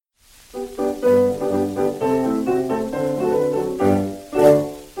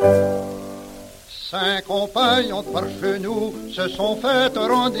vaillantes Parchenoux se sont fait un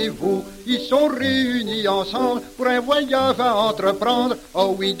rendez-vous. Ils sont réunis ensemble pour un voyage à entreprendre.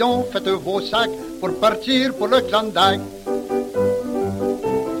 Oh oui donc, faites vos sacs pour partir pour le Klondike.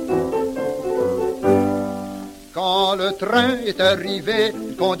 Quand le train est arrivé,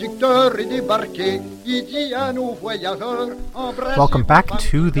 le conducteur est débarqué. Il dit à nos voyageurs, Welcome back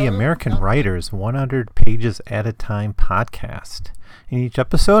to the American Writers 100 Pages at a Time podcast. In each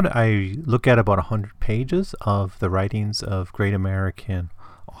episode, I look at about 100 pages of the writings of great American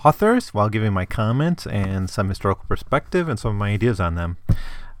authors while giving my comments and some historical perspective and some of my ideas on them.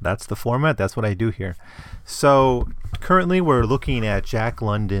 That's the format. That's what I do here. So currently we're looking at Jack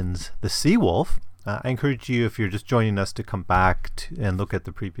London's The Sea Wolf. I encourage you, if you're just joining us, to come back and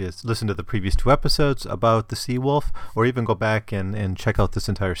listen to the previous two episodes about The Sea Wolf, or even go back and check out this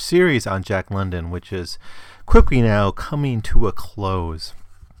entire series on Jack London, which is quickly now coming to a close.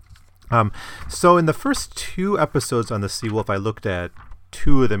 So in the first two episodes on The Sea Wolf, I looked at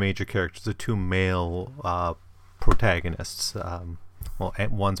two of the major characters, the two male protagonists. Well,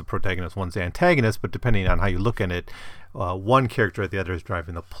 one's a protagonist, one's the antagonist, but depending on how you look at it, one character or the other is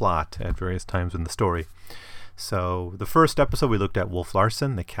driving the plot at various times in the story. So the first episode, we looked at Wolf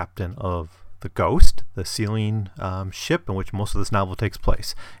Larsen, the captain of the Ghost, the sealing ship in which most of this novel takes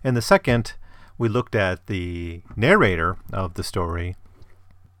place. In the second, we looked at the narrator of the story,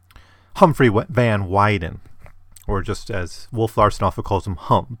 Humphrey Van Weyden, or just as Wolf Larsen often calls him,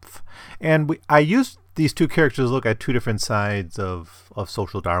 Humph. And I used these two characters to look at two different sides of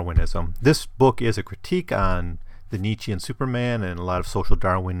social Darwinism. This book is a critique on the Nietzschean Superman and a lot of social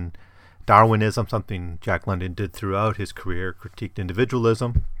Darwinism, something Jack London did throughout his career, critiqued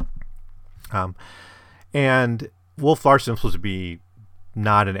individualism. And Wolf Larsen is supposed to be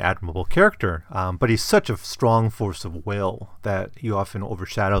not an admirable character, but he's such a strong force of will that he often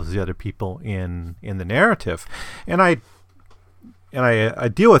overshadows the other people in the narrative. And I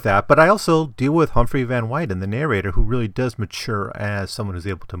deal with that, but I also deal with Humphrey Van Weyden, the narrator, who really does mature as someone who's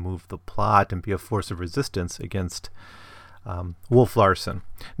able to move the plot and be a force of resistance against Wolf Larsen.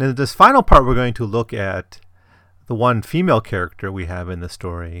 And in this final part, we're going to look at the one female character we have in the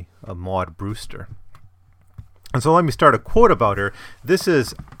story, Maud Brewster. And so let me start a quote about her. This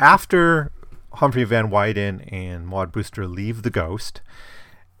is after Humphrey Van Weyden and Maud Brewster leave the Ghost,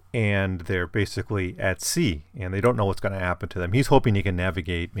 and they're basically at sea, and they don't know what's going to happen to them. He's hoping he can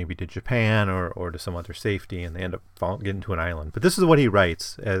navigate maybe to Japan or to some other safety, and they end up getting to an island. But this is what he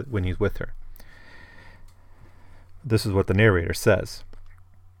writes when he's with her. This is what the narrator says.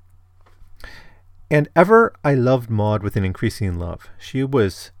 And ever I loved Maud with an increasing love. She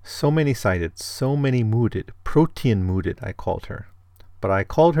was so many-sided, so many-mooded, protean-mooded, I called her. But I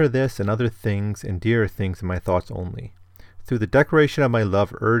called her this and other things and dearer things in my thoughts only. Through the declaration of my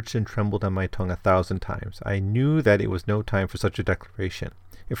love urged and trembled on my tongue 1,000 times. I knew that it was no time for such a declaration.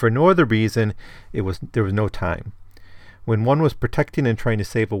 If for no other reason, there was no time. When one was protecting and trying to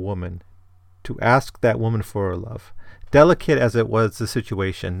save a woman, to ask that woman for her love. Delicate as it was the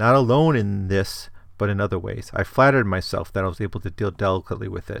situation, not alone in this, but in other ways. I flattered myself that I was able to deal delicately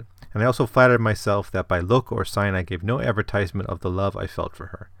with it. And I also flattered myself that by look or sign I gave no advertisement of the love I felt for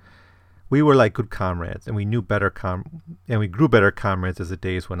her. We were like good comrades, and we grew better comrades as the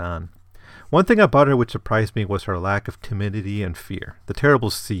days went on. One thing about her which surprised me was her lack of timidity and fear. The terrible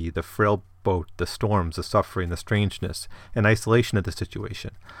sea, the frail boat, the storms, the suffering, the strangeness, and isolation of the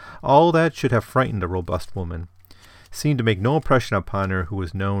situation. All that should have frightened a robust woman seemed to make no impression upon her who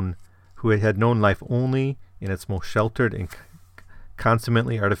had known life only in its most sheltered and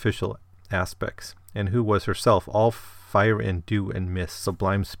consummately artificial aspects, and who was herself all fire and dew and mist,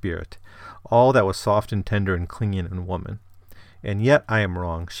 sublime spirit, all that was soft and tender and clinging in woman. And yet I am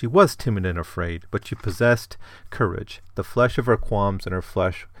wrong. She was timid and afraid, but she possessed courage. The flesh of her qualms and her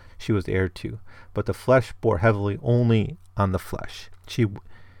flesh she was heir to, but the flesh bore heavily only on the flesh. She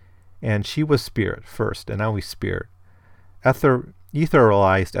was spirit first, and always spirit,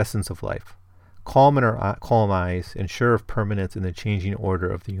 etherealized essence of life, calm in her calm eyes, and sure of permanence in the changing order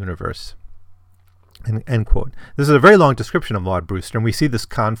of the universe. End quote. This is a very long description of Maud Brewster, and we see this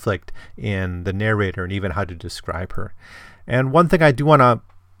conflict in the narrator and even how to describe her. And one thing I do want to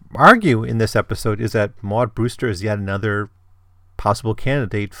argue in this episode is that Maud Brewster is yet another possible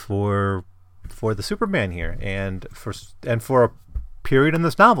candidate for the Superman here, and for a period in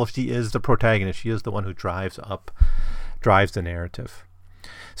this novel, she is the protagonist. She is the one who drives the narrative.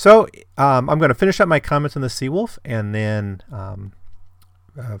 So I'm going to finish up my comments on the Sea Wolf, and then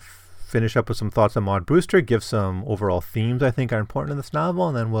finish up with some thoughts on Maud Brewster, give some overall themes I think are important in this novel,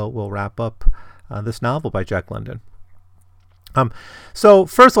 and then we'll wrap up this novel by Jack London. So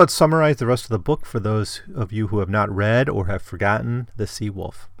first, let's summarize the rest of the book for those of you who have not read or have forgotten The Sea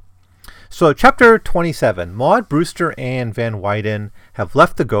Wolf. So chapter 27, Maud Brewster and Van Weyden have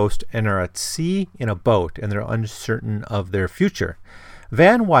left the Ghost and are at sea in a boat, and they're uncertain of their future.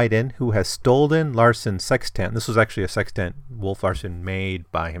 Van Weyden, who has stolen Larson's sextant, this was actually a sextant Wolf Larsen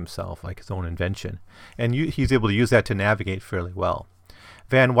made by himself, like his own invention, and he's able to use that to navigate fairly well.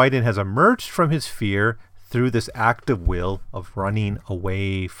 Van Weyden has emerged from his fear through this act of will of running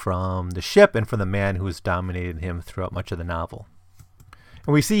away from the ship and from the man who has dominated him throughout much of the novel.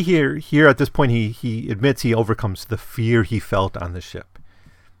 And we see here at this point, he admits he overcomes the fear he felt on the ship.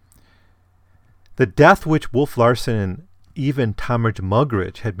 The death which Wolf Larsen and even Talmadge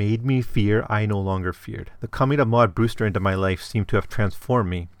Muggeridge had made me fear I no longer feared. The coming of Maud Brewster into my life seemed to have transformed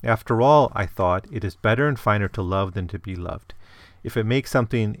me. After all, I thought, it is better and finer to love than to be loved. If it makes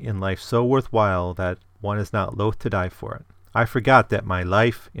something in life so worthwhile that one is not loath to die for it. I forgot that my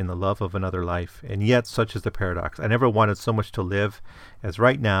life in the love of another life, and yet such is the paradox. I never wanted so much to live as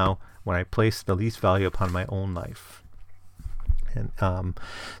right now when I place the least value upon my own life. And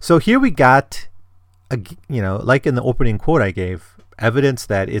so here we got, like in the opening quote I gave, evidence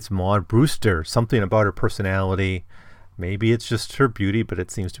that it's Maud Brewster, something about her personality. Maybe it's just her beauty, but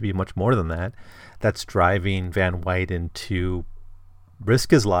it seems to be much more than that. That's driving Van Weyden to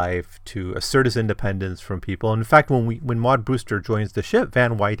risk his life, to assert his independence from people. And in fact, when Maud Brewster joins the ship,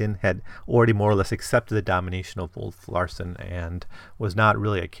 Van Weyden had already more or less accepted the domination of Wolf Larsen and was not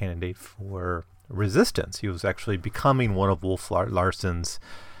really a candidate for resistance. He was actually becoming one of Wolf Larsen's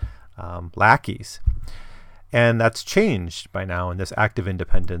lackeys. And that's changed by now, and this act of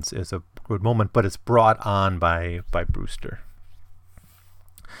independence is a good moment, but it's brought on by Brewster.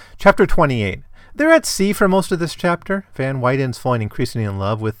 Chapter 28. They're at sea for most of this chapter. Van Weyden's falling increasingly in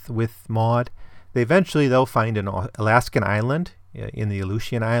love with Maud. They eventually, though, find an Alaskan island in the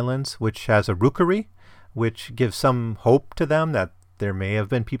Aleutian Islands, which has a rookery, which gives some hope to them that there may have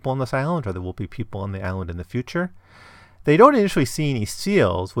been people on this island, or there will be people on the island in the future. They don't initially see any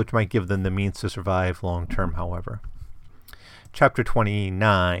seals, which might give them the means to survive long term, however. Chapter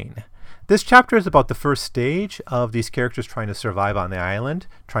 29. This chapter is about the first stage of these characters trying to survive on the island,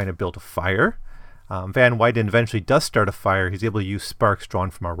 trying to build a fire. Van Weyden eventually does start a fire. He's able to use sparks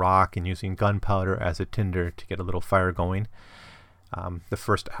drawn from a rock and using gunpowder as a tinder to get a little fire going. The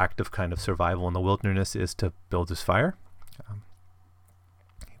first act of kind of survival in the wilderness is to build his fire.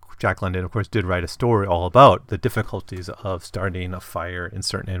 Jack London, of course, did write a story all about the difficulties of starting a fire in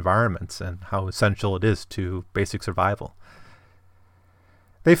certain environments and how essential it is to basic survival.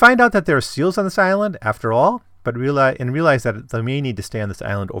 They find out that there are seals on this island, after all, but realize that they may need to stay on this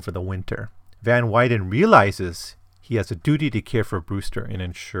island over the winter. Van Weyden realizes he has a duty to care for Brewster and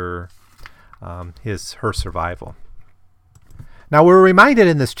ensure her survival. Now, we're reminded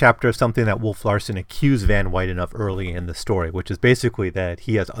in this chapter of something that Wolf Larsen accused Van Weyden of early in the story, which is basically that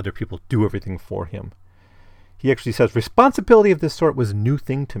he has other people do everything for him. He actually says, responsibility of this sort was a new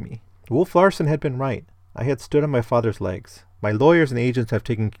thing to me. Wolf Larsen had been right. I had stood on my father's legs. My lawyers and agents have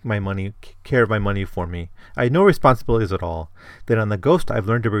taken care of my money for me. I had no responsibilities at all. Then on the Ghost, I've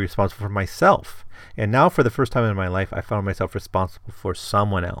learned to be responsible for myself. And now, for the first time in my life, I found myself responsible for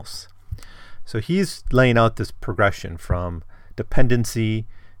someone else. So he's laying out this progression from dependency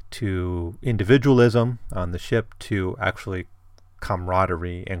to individualism on the ship to actually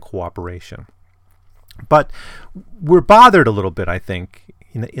camaraderie and cooperation. But we're bothered a little bit, I think,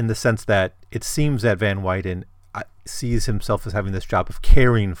 in the sense that it seems that Van Weyden sees himself as having this job of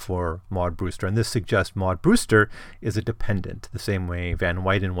caring for Maud Brewster, and this suggests Maud Brewster is a dependent, the same way Van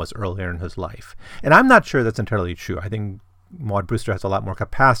Weyden was earlier in his life. And I'm not sure that's entirely true. I think Maud Brewster has a lot more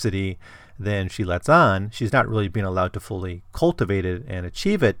capacity than she lets on. She's not really being allowed to fully cultivate it and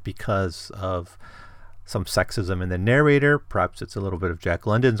achieve it because of some sexism in the narrator. Perhaps it's a little bit of Jack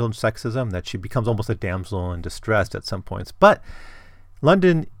London's own sexism, that she becomes almost a damsel in distress at some points. But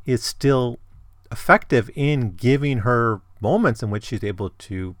London is still effective in giving her moments in which she's able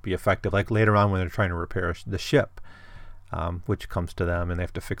to be effective, like later on when they're trying to repair the ship, which comes to them and they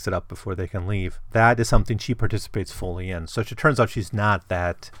have to fix it up before they can leave. That is something she participates fully in. So it turns out she's not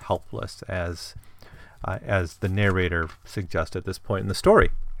that helpless as the narrator suggests at this point in the story.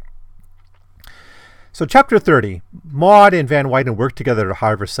 So chapter 30, Maud and Van Weyden work together to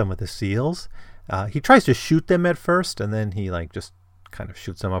harvest some of the seals. He tries to shoot them at first, and then he just kind of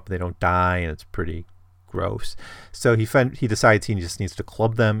shoots them up and they don't die, and it's pretty gross. So he decides he just needs to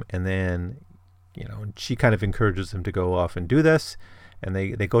club them, and then she kind of encourages him to go off and do this, and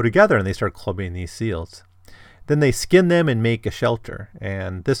they go together and they start clubbing these seals. Then they skin them and make a shelter,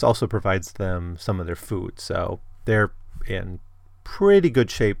 and this also provides them some of their food. So they're in pretty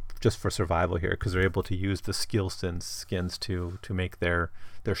good shape just for survival here, because they're able to use the skins to make their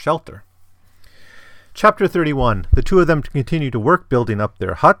shelter. Chapter 31. The two of them continue to work building up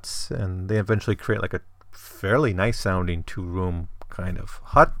their huts, and they eventually create like a fairly nice sounding 2-room kind of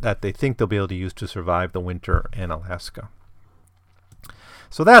hut that they think they'll be able to use to survive the winter in Alaska.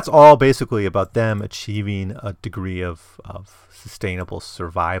 So that's all basically about them achieving a degree of sustainable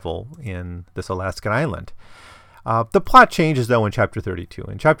survival in this Alaskan island. The plot changes, though, in Chapter 32.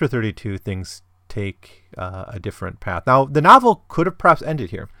 In Chapter 32, things take a different path. Now, the novel could have perhaps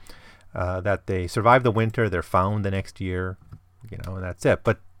ended here. That they survive the winter, they're found the next year, and that's it.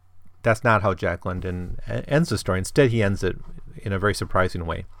 But that's not how Jack London ends the story. Instead, he ends it in a very surprising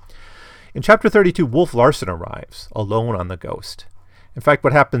way. In Chapter 32, Wolf Larsen arrives alone on the Ghost. In fact,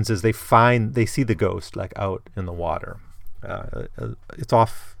 what happens is they see the Ghost like out in the water. It's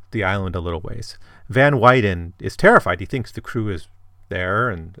off the island a little ways. Van Wyden is terrified. He thinks the crew is there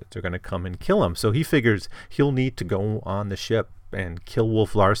and they're going to come and kill him. So he figures he'll need to go on the ship and kill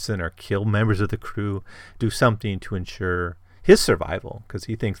Wolf Larsen or kill members of the crew, do something to ensure his survival, because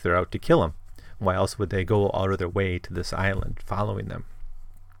he thinks they're out to kill him. Why else would they go out of their way to this island following them?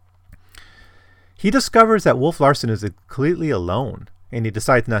 He discovers that Wolf Larsen is completely alone, and he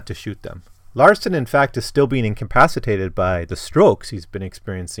decides not to shoot them. Larsen, in fact, is still being incapacitated by the strokes he's been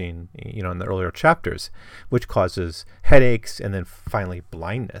experiencing, in the earlier chapters, which causes headaches and then finally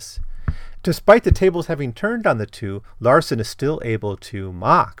blindness. Despite the tables having turned on the two, Larsen is still able to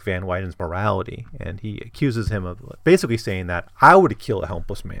mock Van Wyden's morality, and he accuses him of basically saying that I would kill a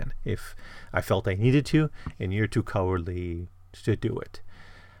helpless man if I felt I needed to, and you're too cowardly to do it.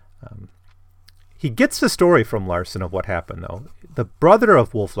 He gets the story from Larsen of what happened, though. The brother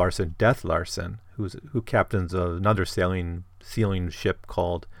of Wolf Larsen, Death Larsen, who captains another sealing ship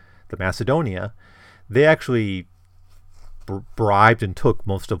called the Macedonia, they actually bribed and took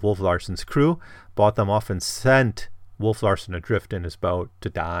most of Wolf Larsen's crew, bought them off, and sent Wolf Larsen adrift in his boat to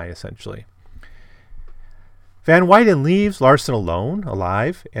die, essentially. Van Wyden leaves Larsen alone,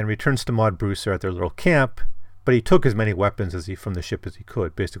 alive, and returns to Maud Brewster at their little camp, but he took as many weapons from the ship as he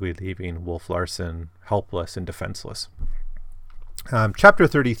could, basically leaving Wolf Larsen helpless and defenseless. Chapter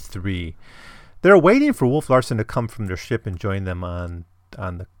 33. They're waiting for Wolf Larsen to come from their ship and join them on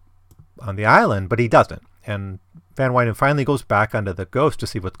the island, but he doesn't. And Van Wyden finally goes back onto the Ghost to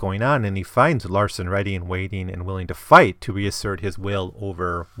see what's going on, and he finds Larsen ready and waiting and willing to fight to reassert his will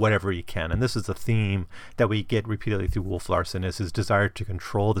over whatever he can. And this is a theme that we get repeatedly through Wolf Larsen, is his desire to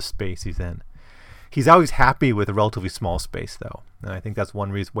control the space he's in. He's always happy with a relatively small space, though. And I think that's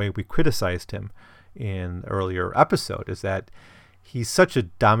one way we criticized him in the earlier episode, is that he's such a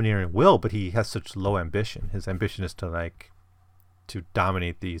domineering will, but he has such low ambition. His ambition is to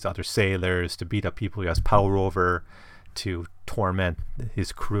dominate these other sailors, to beat up people he has power over, to torment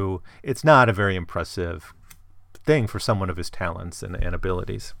his crew. It's not a very impressive thing for someone of his talents and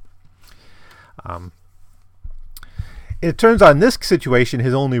abilities. It turns out in this situation,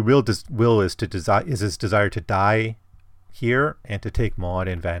 his only real will is his desire to die here and to take Maud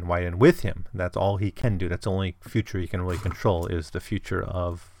and Van Wyden with him. That's all he can do. That's the only future he can really control, is the future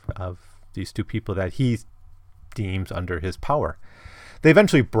of these two people that he deems under his power. They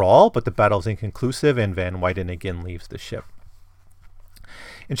eventually brawl, but the battle's inconclusive, and Van Wyden again leaves the ship.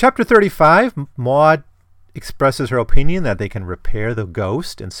 In Chapter 35, Maud expresses her opinion that they can repair the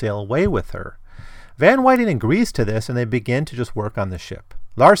Ghost and sail away with her. Van Wyden agrees to this, and they begin to just work on the ship.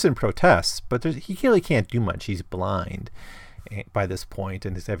 Larsen protests, but he really can't do much. He's blind by this point,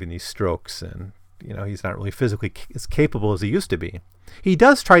 and he's having these strokes, and he's not really physically as capable as he used to be. He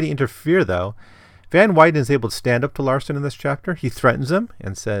does try to interfere, though. Van Wyden is able to stand up to Larsen in this chapter. He threatens him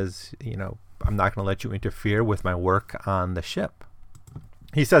and says, I'm not going to let you interfere with my work on the ship.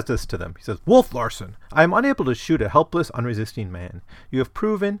 He says this to them. He says, Wolf Larsen, I am unable to shoot a helpless, unresisting man. You have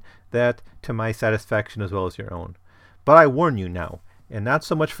proven that to my satisfaction as well as your own. But I warn you now, and not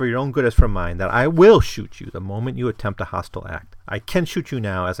so much for your own good as for mine, that I will shoot you the moment you attempt a hostile act. I can shoot you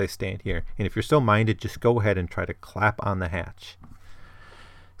now as I stand here, and if you're so minded, just go ahead and try to clap on the hatch.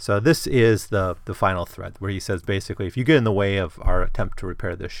 So this is the final threat, where he says basically, if you get in the way of our attempt to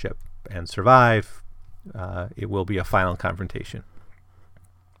repair this ship and survive, it will be a final confrontation.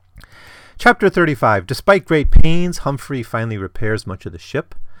 Chapter 35. Despite great pains, Humphrey finally repairs much of the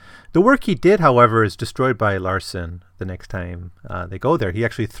ship. The work he did, however, is destroyed by Larsen the next time they go there. He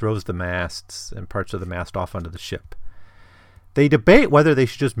actually throws the masts and parts of the mast off onto the ship. They debate whether they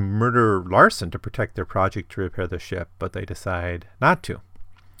should just murder Larsen to protect their project to repair the ship, but they decide not to.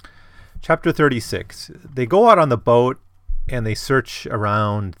 Chapter 36. They go out on the boat, and they search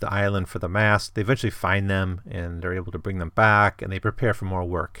around the island for the mast. They eventually find them, and they're able to bring them back, and they prepare for more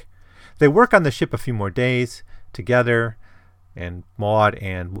work. They work on the ship a few more days together, and Maud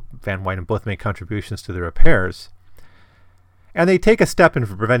and Van Weyden both make contributions to the repairs. And they take a step in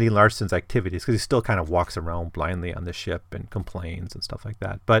preventing Larson's activities, because he still kind of walks around blindly on the ship and complains and stuff like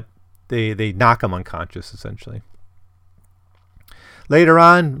that. But they knock him unconscious, essentially. Later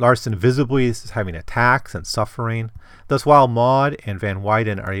on, Larson visibly is having attacks and suffering. Thus, while Maud and Van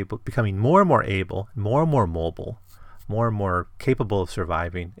Weyden are becoming more and more able, more and more mobile, more and more capable of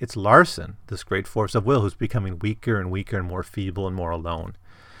surviving, it's Larson, this great force of will, who's becoming weaker and weaker and more feeble and more alone.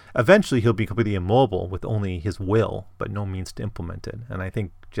 Eventually, he'll be completely immobile with only his will, but no means to implement it. And I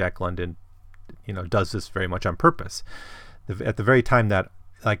think Jack London, does this very much on purpose. At the very time that,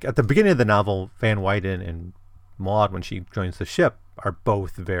 like at the beginning of the novel, Van Weyden and Maud, when she joins the ship, are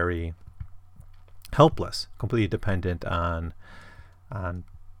both very helpless, completely dependent on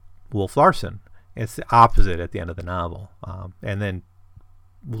Wolf Larson. It's the opposite at the end of the novel. And then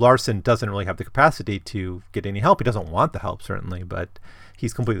Larson doesn't really have the capacity to get any help. He doesn't want the help, certainly, but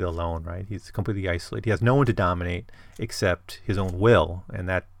he's completely alone, right? He's completely isolated. He has no one to dominate except his own will, and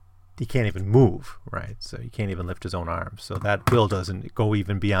that he can't even move, right? So he can't even lift his own arms. So that will doesn't go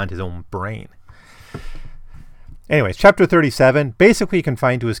even beyond his own brain. Anyways, chapter 37, basically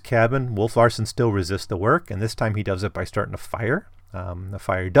confined to his cabin, Wolf Larson still resists the work, and this time he does it by starting a fire. The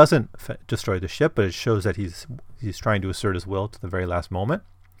fire doesn't destroy the ship, but it shows that he's trying to assert his will to the very last moment.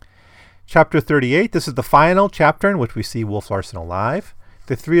 Chapter 38, this is the final chapter in which we see Wolf Larson alive.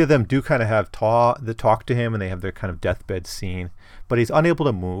 The three of them do kind of have the talk to him, and they have their kind of deathbed scene, but he's unable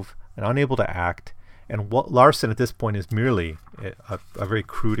to move and unable to act. And Larson at this point is merely a very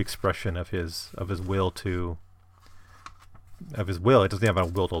crude expression of his will to. Of his will. It doesn't have a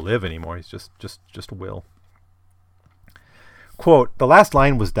will to live anymore. He's just will. Quote, "The last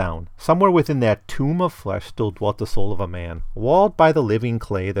line was down. Somewhere within that tomb of flesh still dwelt the soul of a man. Walled by the living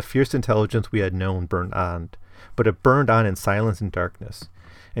clay, the fierce intelligence we had known burned on. But it burned on in silence and darkness.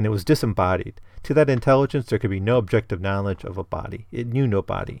 And it was disembodied. To that intelligence there could be no objective knowledge of a body. It knew no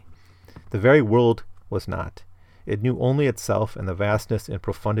body. The very world was not. It knew only itself and the vastness and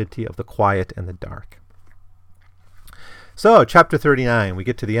profundity of the quiet and the dark." So, chapter 39, we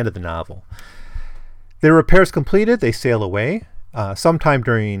get to the end of the novel. Their repairs completed, they sail away. Sometime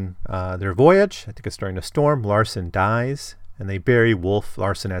during their voyage, I think it's during a storm, Larson dies, and they bury Wolf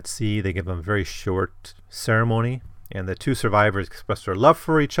Larson at sea. They give him a very short ceremony, and the two survivors express their love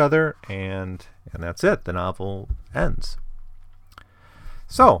for each other, and that's it. The novel ends.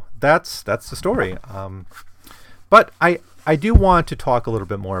 So, that's the story. But I do want to talk a little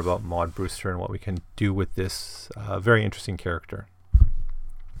bit more about Maud Brewster and what we can do with this very interesting character.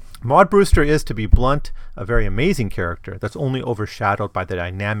 Maud Brewster is, to be blunt, a very amazing character that's only overshadowed by the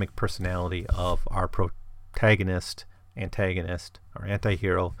dynamic personality of our protagonist, antagonist, or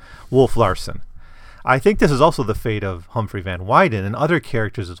anti-hero, Wolf Larson. I think this is also the fate of Humphrey Van Weyden and other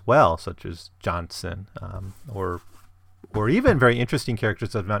characters as well, such as Johnson, or even very interesting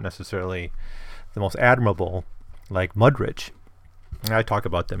characters that are not necessarily the most admirable, like Mudridge. I talk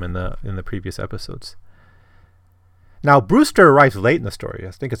about them in the previous episodes. Now, Brewster arrives late in the story. I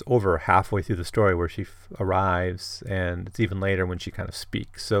think it's over halfway through the story where she arrives, and it's even later when she kind of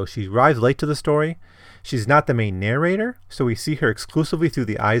speaks. So she arrives late to the story. She's not the main narrator, so we see her exclusively through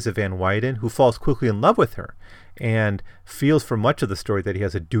the eyes of Van Weyden, who falls quickly in love with her and feels for much of the story that he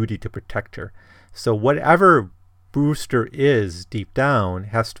has a duty to protect her. So whatever Brewster is deep down,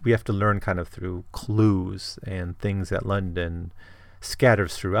 we have to learn kind of through clues and things that London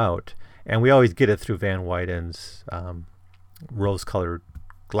scatters throughout. And we always get it through Van Weyden's rose-colored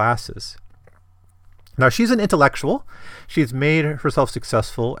glasses. Now, she's an intellectual. She's made herself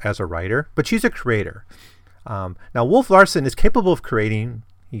successful as a writer, but she's a creator. Now, Wolf Larson is capable of creating.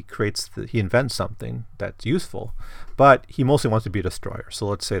 He invents something that's useful, but he mostly wants to be a destroyer. So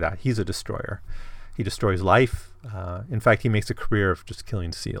let's say that. He's a destroyer. He destroys life. In fact, he makes a career of just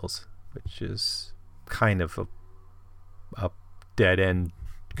killing seals, which is kind of a dead-end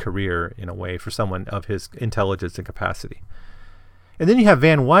career in a way for someone of his intelligence and capacity. And then you have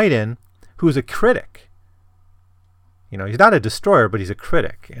Van Weyden, who is a critic. He's not a destroyer, but he's a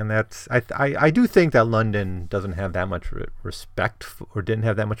critic, and that's I do think that London doesn't have that much respect or didn't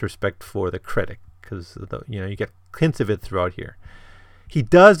have that much respect for the critic, because you get hints of it throughout here. He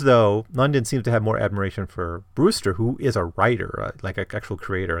does, though. London seems to have more admiration for Brewster, who is a writer, like an actual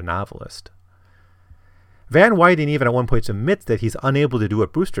creator, a novelist. Van Weyden even at one point admits that he's unable to do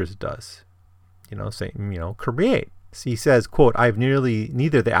what Brewster does, saying, create. So he says, quote, "I have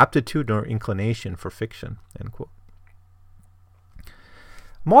neither the aptitude nor inclination for fiction," end quote.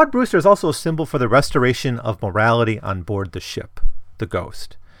 Maud Brewster is also a symbol for the restoration of morality on board the ship, the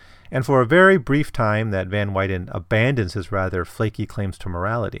Ghost. And for a very brief time that Van Weyden abandons his rather flaky claims to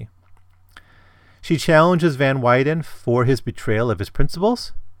morality. She challenges Van Weyden for his betrayal of his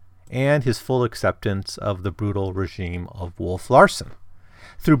principles and his full acceptance of the brutal regime of Wolf Larsen.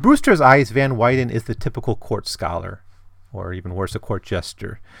 Through Brewster's eyes, Van Weyden is the typical court scholar, or even worse, a court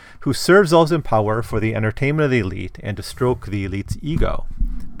jester, who serves those in power for the entertainment of the elite and to stroke the elite's ego.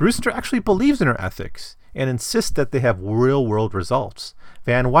 Brewster actually believes in her ethics and insists that they have real-world results.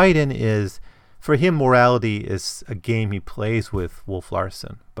 Van Weyden for him, morality is a game he plays with Wolf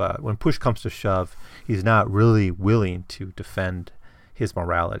Larsen, but when push comes to shove, he's not really willing to defend his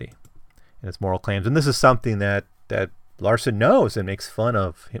morality and his moral claims. And this is something that Larsen knows and makes fun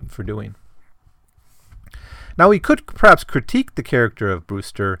of him for doing. Now, we could perhaps critique the character of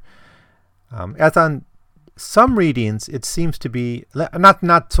Brewster, as on some readings, it seems to be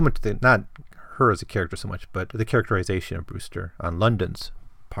not so much not her as a character so much, but the characterization of Brewster on London's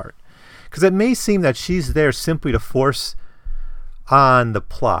part, because it may seem that she's there simply to force on the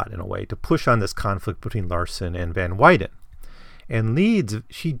plot in a way, to push on this conflict between Larsen and Van Weyden, and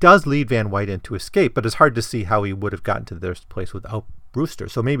she does lead Van Weyden to escape, but it's hard to see how he would have gotten to this place without Brewster.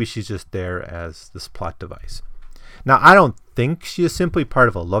 So maybe she's just there as this plot device. Now, I don't think she is simply part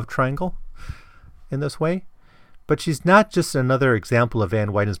of a love triangle in this way, but she's not just another example of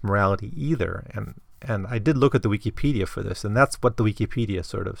Van Weyden's morality either. And I did look at the Wikipedia for this, and that's what the Wikipedia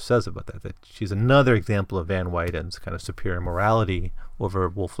sort of says about that she's another example of Van Weyden's kind of superior morality over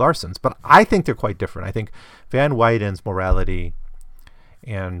Wolf Larsen's. But I think they're quite different. I think Van Weyden's morality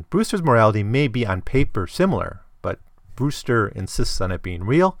and Brewster's morality may be on paper similar, but Brewster insists on it being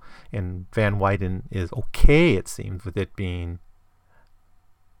real, and Van Weyden is okay, it seems, with it being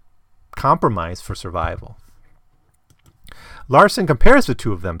compromised for survival. Larsen compares the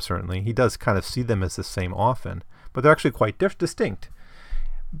two of them, certainly. He does kind of see them as the same often, but they're actually quite distinct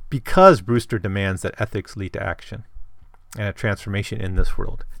because Brewster demands that ethics lead to action and a transformation in this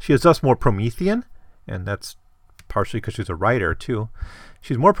world. She is thus more Promethean, and that's partially because she's a writer, too.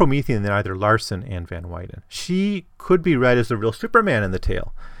 She's more Promethean than either Larsen and Van Weyden. She could be read as the real Superman in the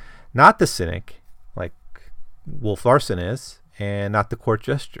tale, not the cynic, like Wolf Larsen is, and not the court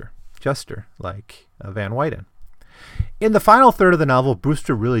jester like Van Weyden. In the final third of the novel,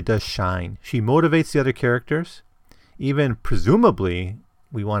 Brewster really does shine. She motivates the other characters, even presumably,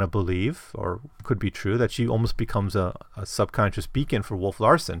 we want to believe, or could be true, that she almost becomes a subconscious beacon for Wolf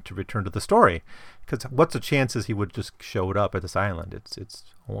Larsen to return to the story. Because what's the chances he would just show up at this island? It's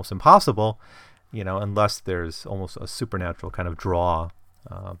almost impossible, unless there's almost a supernatural kind of draw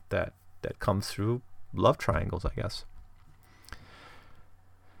that comes through love triangles, I guess.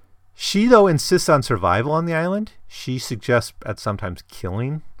 She, though, insists on survival on the island. She suggests at sometimes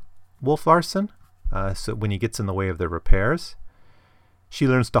killing Wolf Larsen so when he gets in the way of their repairs. She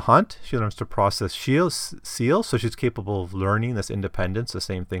learns to hunt. She learns to process seals, so she's capable of learning this independence, the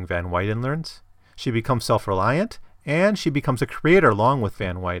same thing Van Weyden learns. She becomes self-reliant, and she becomes a creator along with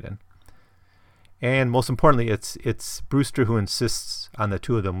Van Weyden. And most importantly, it's Brewster who insists on the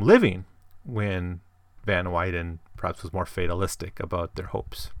two of them living when Van Weyden perhaps was more fatalistic about their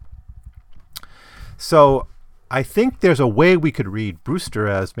hopes. So I think there's a way we could read Brewster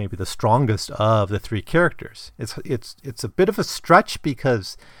as maybe the strongest of the three characters. It's a bit of a stretch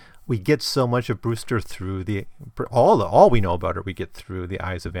because we get so much of Brewster through all we know about her we get through the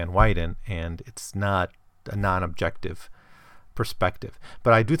eyes of Van Weyden, and it's not a non-objective perspective.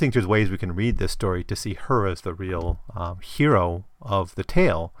 But I do think there's ways we can read this story to see her as the real hero of the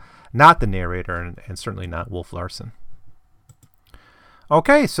tale, not the narrator, and certainly not Wolf Larsen.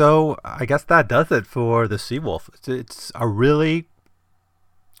 Okay, so I guess that does it for The Seawolf. It's a really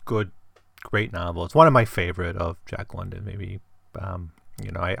good, great novel. It's one of my favorite of Jack London. Maybe,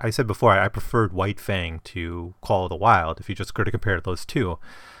 I said before I preferred White Fang to Call of the Wild, if you just were to compare those two.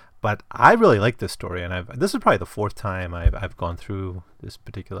 But I really like this story, and this is probably the fourth time I've gone through this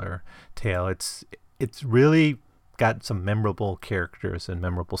particular tale. It's really got some memorable characters and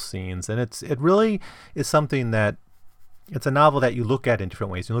memorable scenes, and it really is something that it's a novel that you look at in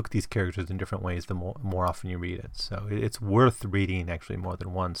different ways. You look at these characters in different ways the more often you read it. So it's worth reading actually more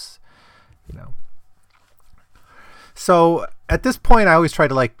than once, So at this point, I always I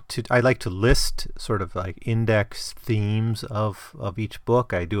like to list sort of like index themes of each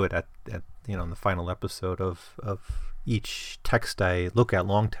book. I do it at in the final episode of each text I look at,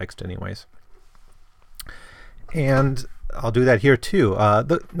 long text anyways. And I'll do that here too.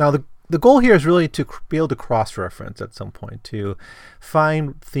 The goal here is really to be able to cross-reference at some point, to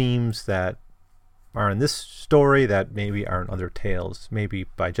find themes that are in this story that maybe are in other tales, maybe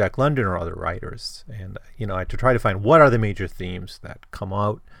by Jack London or other writers. And, I to try to find what are the major themes that come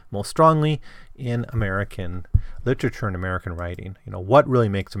out most strongly in American literature and American writing. What really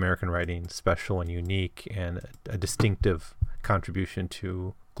makes American writing special and unique and a distinctive contribution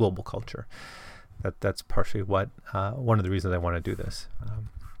to global culture. That's partially what one of the reasons I want to do this.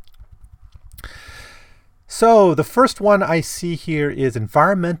 So the first one I see here is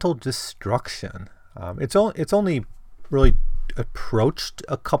environmental destruction. It's only really approached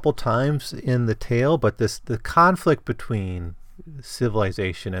a couple times in the tale, but the conflict between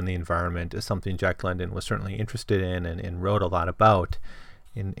civilization and the environment is something Jack London was certainly interested in and wrote a lot about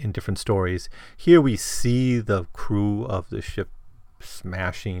in different stories. Here we see the crew of the ship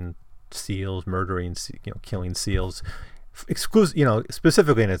smashing seals, murdering, killing seals,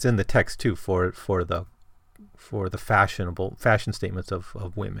 specifically, and it's in the text too for the fashion statements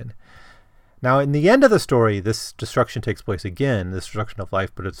of women. Now, in the end of the story, this destruction takes place again, this destruction of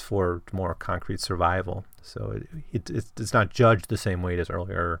life, but it's for more concrete survival. So it's not judged the same way as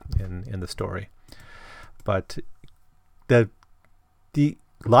earlier in the story. But the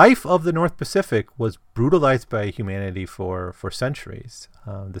life of the North Pacific was brutalized by humanity for centuries.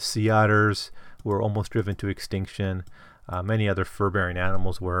 The sea otters were almost driven to extinction. Many other fur-bearing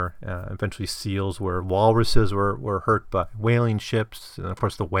animals were. Eventually, seals were. Walruses were hurt by whaling ships, and of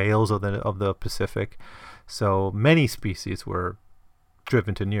course, the whales of the Pacific. So many species were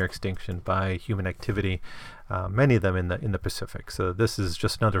driven to near extinction by human activity. Many of them in the Pacific. So this is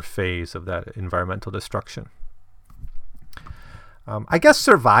just another phase of that environmental destruction. I guess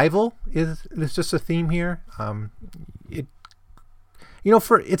survival is just a theme here. It's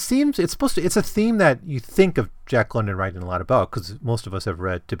a theme that you think of Jack London writing a lot about, because most of us have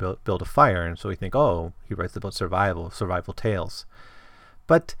read To Build a Fire, and so we think, oh, he writes about survival tales.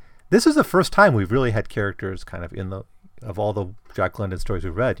 But this is the first time we've really had characters kind of of all the Jack London stories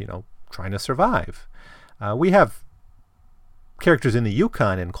we've read, trying to survive. We have characters in the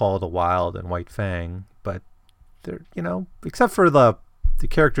Yukon in Call of the Wild and White Fang, but they're, except for the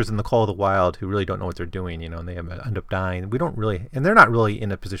characters in the Call of the Wild who really don't know what they're doing, and they end up dying. And they're not really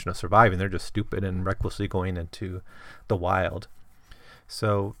in a position of surviving. They're just stupid and recklessly going into the wild.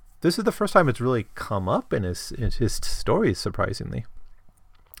 So this is the first time it's really come up in his stories, surprisingly.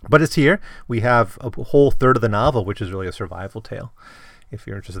 But it's here. We have a whole third of the novel, which is really a survival tale, if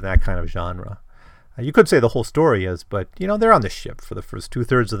you're interested in that kind of genre. You could say the whole story is, but, they're on the ship for the first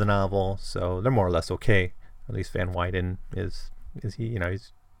 2/3 of the novel, so they're more or less okay. At least Van Weyden is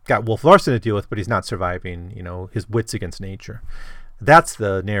he's got Wolf Larsen to deal with, but he's not surviving, his wits against nature. That's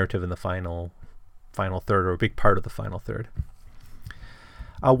the narrative in the final third, or a big part of the final third.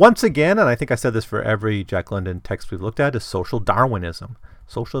 Once again, and I think I said this for every Jack London text we've looked at, is social Darwinism.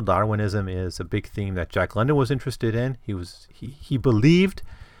 Social Darwinism is a big theme that Jack London was interested in. He believed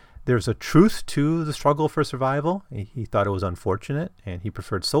there's a truth to the struggle for survival. He thought it was unfortunate, and he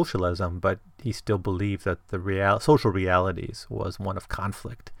preferred socialism, but he still believed that the social realities was one of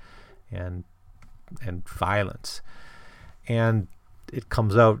conflict and violence. And it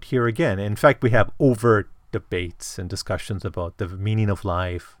comes out here again. In fact, we have overt debates and discussions about the meaning of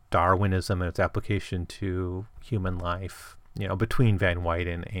life, Darwinism and its application to human life, between Van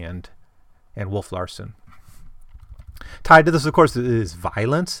Weyden and Wolf Larsen. Tied to this, of course, is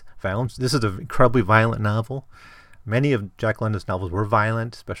violence. This is an incredibly violent novel. Many of Jack London's novels were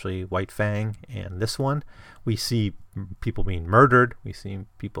violent, especially White Fang and this one. We see people being murdered. We see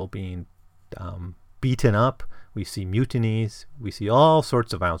people being beaten up. We see mutinies. We see all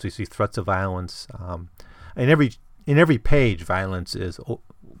sorts of violence. We see threats of violence. In every page, violence is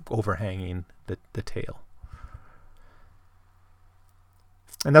overhanging the tale.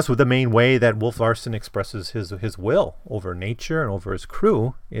 And that's what the main way that Wolf Larsen expresses his will over nature and over his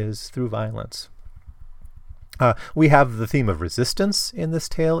crew is through violence. We have the theme of resistance in this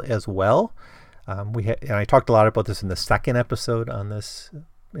tale as well. And I talked a lot about this in the second episode in this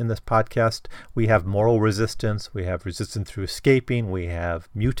podcast. We have moral resistance. We have resistance through escaping. We have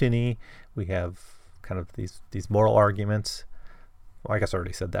mutiny. We have kind of these moral arguments. Well, I guess I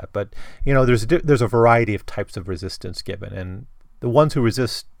already said that, but there's a variety of types of resistance given, and the ones who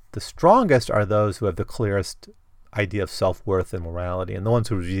resist the strongest are those who have the clearest idea of self-worth and morality, and the ones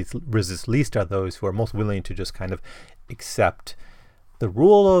who resist least are those who are most willing to just kind of accept the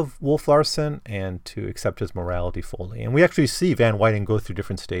rule of Wolf Larsen and to accept his morality fully. And we actually see Van Weyden go through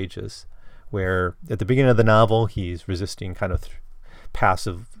different stages, where at the beginning of the novel he's resisting kind of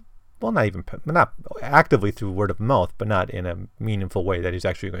passive, well, not actively through word of mouth, but not in a meaningful way that he's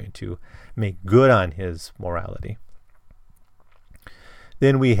actually going to make good on his morality.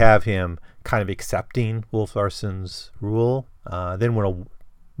 Then we have him kind of accepting Wolf Larsen's rule. Then when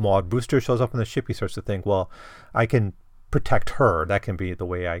Maud Brewster shows up on the ship, he starts to think, well, I can protect her. That can be the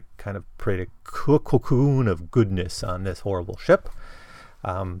way I kind of create a cocoon of goodness on this horrible ship.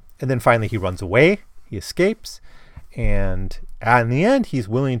 And then finally he runs away. He escapes. And in the end, he's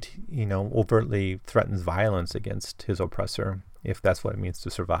willing to, overtly threatens violence against his oppressor, if that's what it means to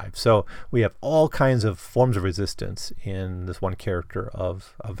survive. So we have all kinds of forms of resistance in this one character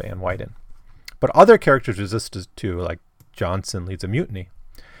of Van Weyden. But other characters resist too, like Johnson leads a mutiny.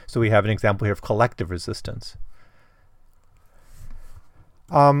 So we have an example here of collective resistance.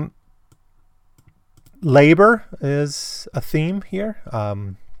 Labor is a theme here.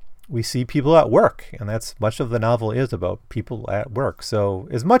 We see people at work, and that's much of the novel is about people at work. So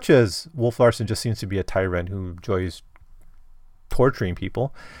as much as Wolf Larsen just seems to be a tyrant who enjoys torturing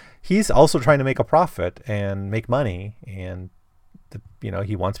people, he's also trying to make a profit and make money, and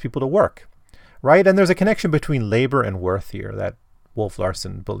he wants people to work, right? And there's a connection between labor and worth here that Wolf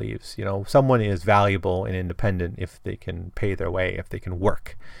Larsen believes. Someone is valuable and independent if they can pay their way, if they can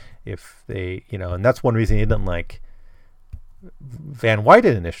work, if they, and that's one reason he didn't like Van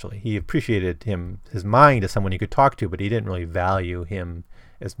Weyden initially. He appreciated his mind as someone he could talk to, but he didn't really value him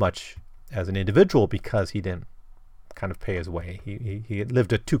as much as an individual because he didn't kind of pay his way. He had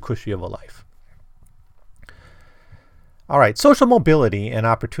lived a too cushy of a life. All right, social mobility and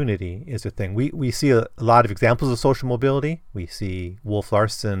opportunity is a thing. We see a lot of examples of social mobility. We see Wolf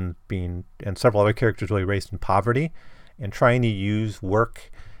Larsen and several other characters really raised in poverty and trying to use work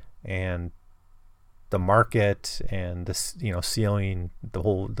and the market and this, sailing,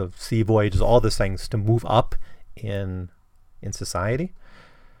 the sea voyages, all these things to move up in society.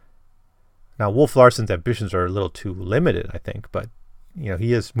 Now, Wolf Larsen's ambitions are a little too limited, I think, but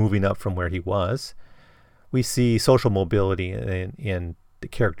he is moving up from where he was. We see social mobility in the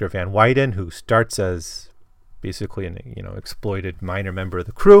character of Van Weyden, who starts as basically an exploited minor member of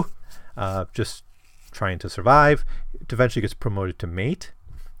the crew, just trying to survive. It eventually gets promoted to mate.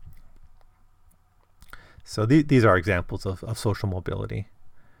 So these are examples of social mobility.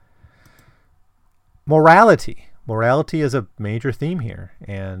 Morality. Morality is a major theme here.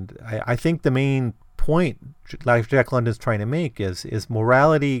 And I think the main point like Jack London's trying to make is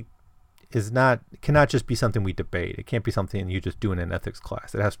morality cannot just be something we debate. It can't be something you just do in an ethics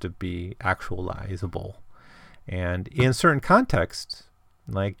class. It has to be actualizable. And in certain contexts,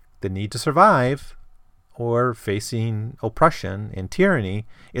 like the need to survive or facing oppression and tyranny,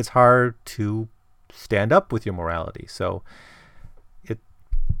 it's hard to stand up with your morality. So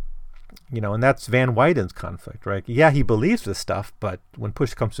and that's Van Weyden's conflict, right? Yeah, he believes this stuff, but when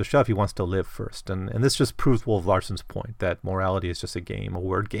push comes to shove, he wants to live first. And this just proves Wolf Larsen's point that morality is just a game, a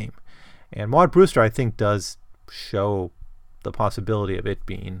word game. And Maud Brewster, I think, does show the possibility of it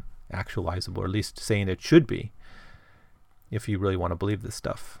being actualizable, or at least saying it should be, if you really want to believe this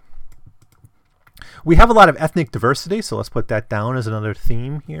stuff. We have a lot of ethnic diversity, so let's put that down as another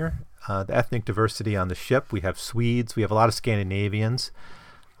theme here. The ethnic diversity on the ship. We have Swedes. We have a lot of Scandinavians.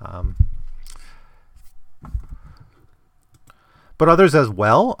 But others as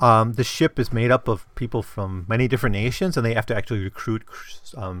well. The ship is made up of people from many different nations, and they have to actually recruit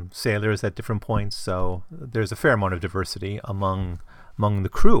sailors at different points. So there's a fair amount of diversity among the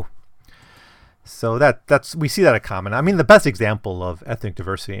crew. So we see that a common. I mean, the best example of ethnic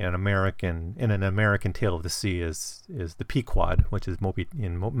diversity in an American Tale of the Sea is the Pequod, which is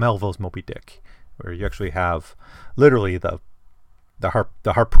Melville's Moby Dick, where you actually have literally the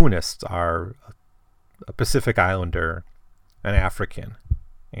harpoonists are a Pacific Islander, an African,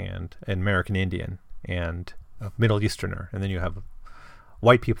 and an American Indian, and a Middle Easterner, and then you have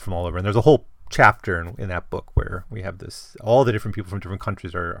white people from all over. And there's a whole chapter in that book where we have all the different people from different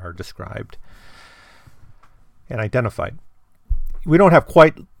countries are described and identified. We don't have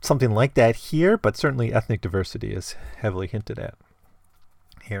quite something like that here, but certainly ethnic diversity is heavily hinted at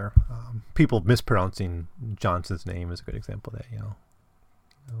here. People mispronouncing Johnson's name is a good example of that,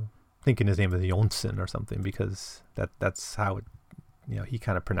 thinking his name is Jonsson or something, because that's how it, he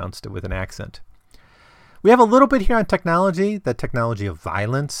kind of pronounced it with an accent. We have a little bit here on technology, the technology of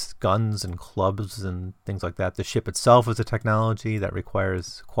violence, guns and clubs and things like that. The ship itself is a technology that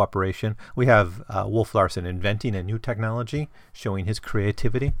requires cooperation. We have Wolf Larsen inventing a new technology, showing his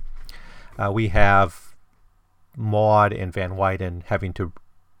creativity. We have Maud and Van Weyden having to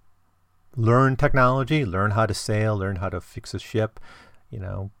learn technology, learn how to sail, learn how to fix a ship,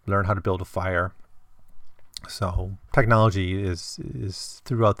 learn how to build a fire. So technology is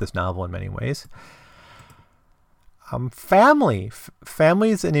throughout this novel in many ways. Family. Family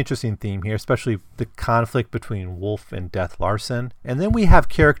is an interesting theme here, especially the conflict between Wolf and Death Larsen. And then we have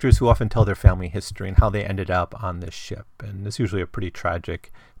characters who often tell their family history and how they ended up on this ship. And it's usually a pretty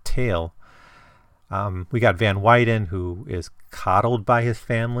tragic tale. We got Van Weyden, who is coddled by his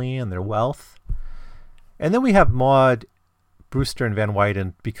family and their wealth. And then we have Maud Brewster and Van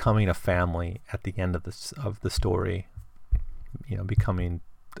Weyden becoming a family at the end of the story. Becoming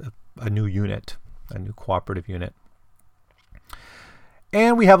a new unit, a new cooperative unit.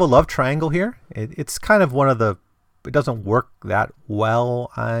 And we have a love triangle here. It's kind of it doesn't work that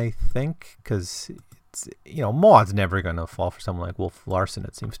well, I think, because Maud's never going to fall for someone like Wolf Larsen,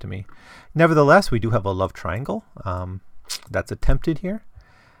 it seems to me. Nevertheless, we do have a love triangle that's attempted here.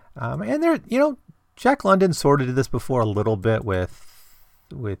 And there, Jack London sort of did this before a little bit with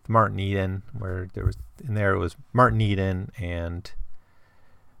Martin Eden, where it was Martin Eden and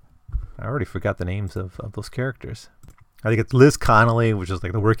I already forgot the names of those characters. I think it's Liz Connolly, which is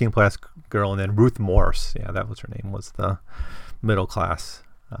like the working class girl, and then Ruth Morse. Yeah, that was her name, was the middle class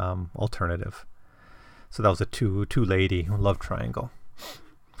alternative. So that was a two lady love triangle.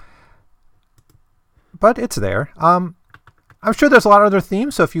 But it's there. I'm sure there's a lot of other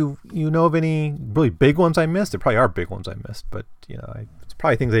themes. So if you know of any really big ones I missed, there probably are big ones I missed. But it's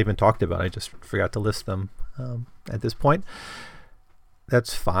probably things I even talked about. I just forgot to list them at this point.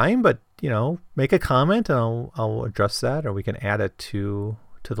 That's fine, but make a comment and I'll address that, or we can add it to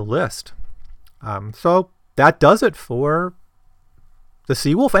the list. So that does it for the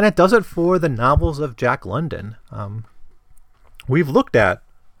Seawolf, and it does it for the novels of Jack London. We've looked at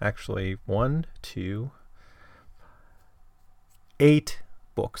actually 8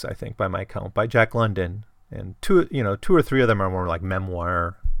 books, I think, by my count, by Jack London, and two or three of them are more like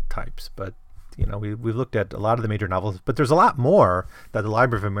memoir types, but we've looked at a lot of the major novels, but there's a lot more that the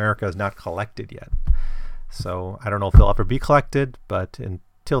Library of America has not collected yet. So I don't know if they'll ever be collected, but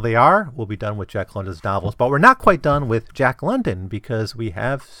until they are, we'll be done with Jack London's novels. But we're not quite done with Jack London because we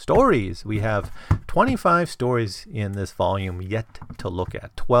have stories. We have 25 stories in this volume yet to look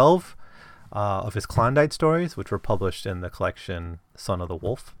at. 12 of his Klondike stories, which were published in the collection Son of the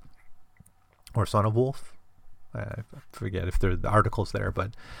Wolf, or Son of Wolf. I forget if there are the articles there,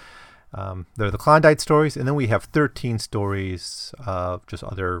 but they're the Klondike stories, and then we have 13 stories of just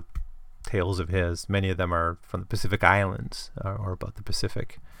other tales of his. Many of them are from the Pacific Islands or about the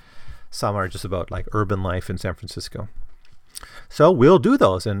Pacific. Some are just about like urban life in San Francisco. So we'll do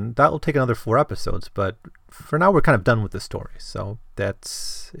those, and that will take another 4 episodes. But for now, we're kind of done with the stories. So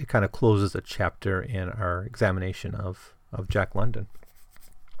it kind of closes a chapter in our examination of Jack London.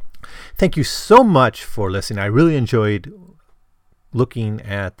 Thank you so much for listening. I really enjoyed looking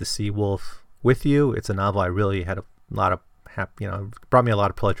at The Seawolf with you. It's a novel I really had a lot of it brought me a lot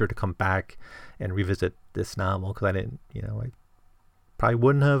of pleasure to come back and revisit this novel, because I probably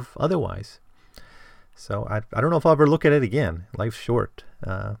wouldn't have otherwise. So I don't know if I'll ever look at it again. Life's short,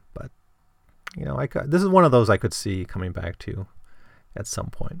 but this is one of those I could see coming back to at some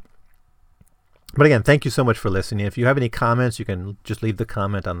point. But again, thank you so much for listening. If you have any comments, you can just leave the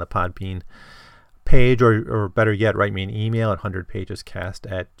comment on the Podbean page, or better yet, write me an email at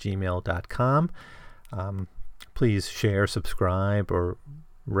 100pagescast@gmail.com. Please share, subscribe, or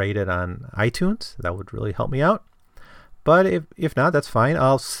rate it on iTunes. That would really help me out. But if not, that's fine.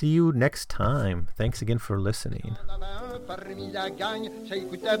 I'll see you next time. Thanks again for listening. Parmi la gang, ça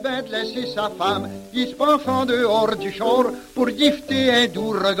écoutait bien de laisser sa femme. Il se penchant dehors du char pour gifter un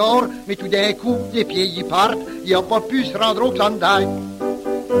doux regard. Mais tout d'un coup, les pieds y partent. Il a pas pu se rendre au Klondike.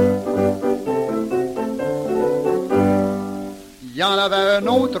 Il y en avait un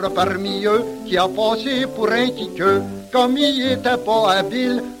autre parmi eux qui a passé pour un kickeux. Comme il était pas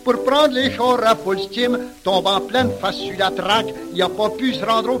habile pour prendre les chars à full steam, tombe en pleine face sur la traque, il a pas pu se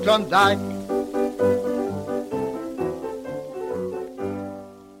rendre au Klondike.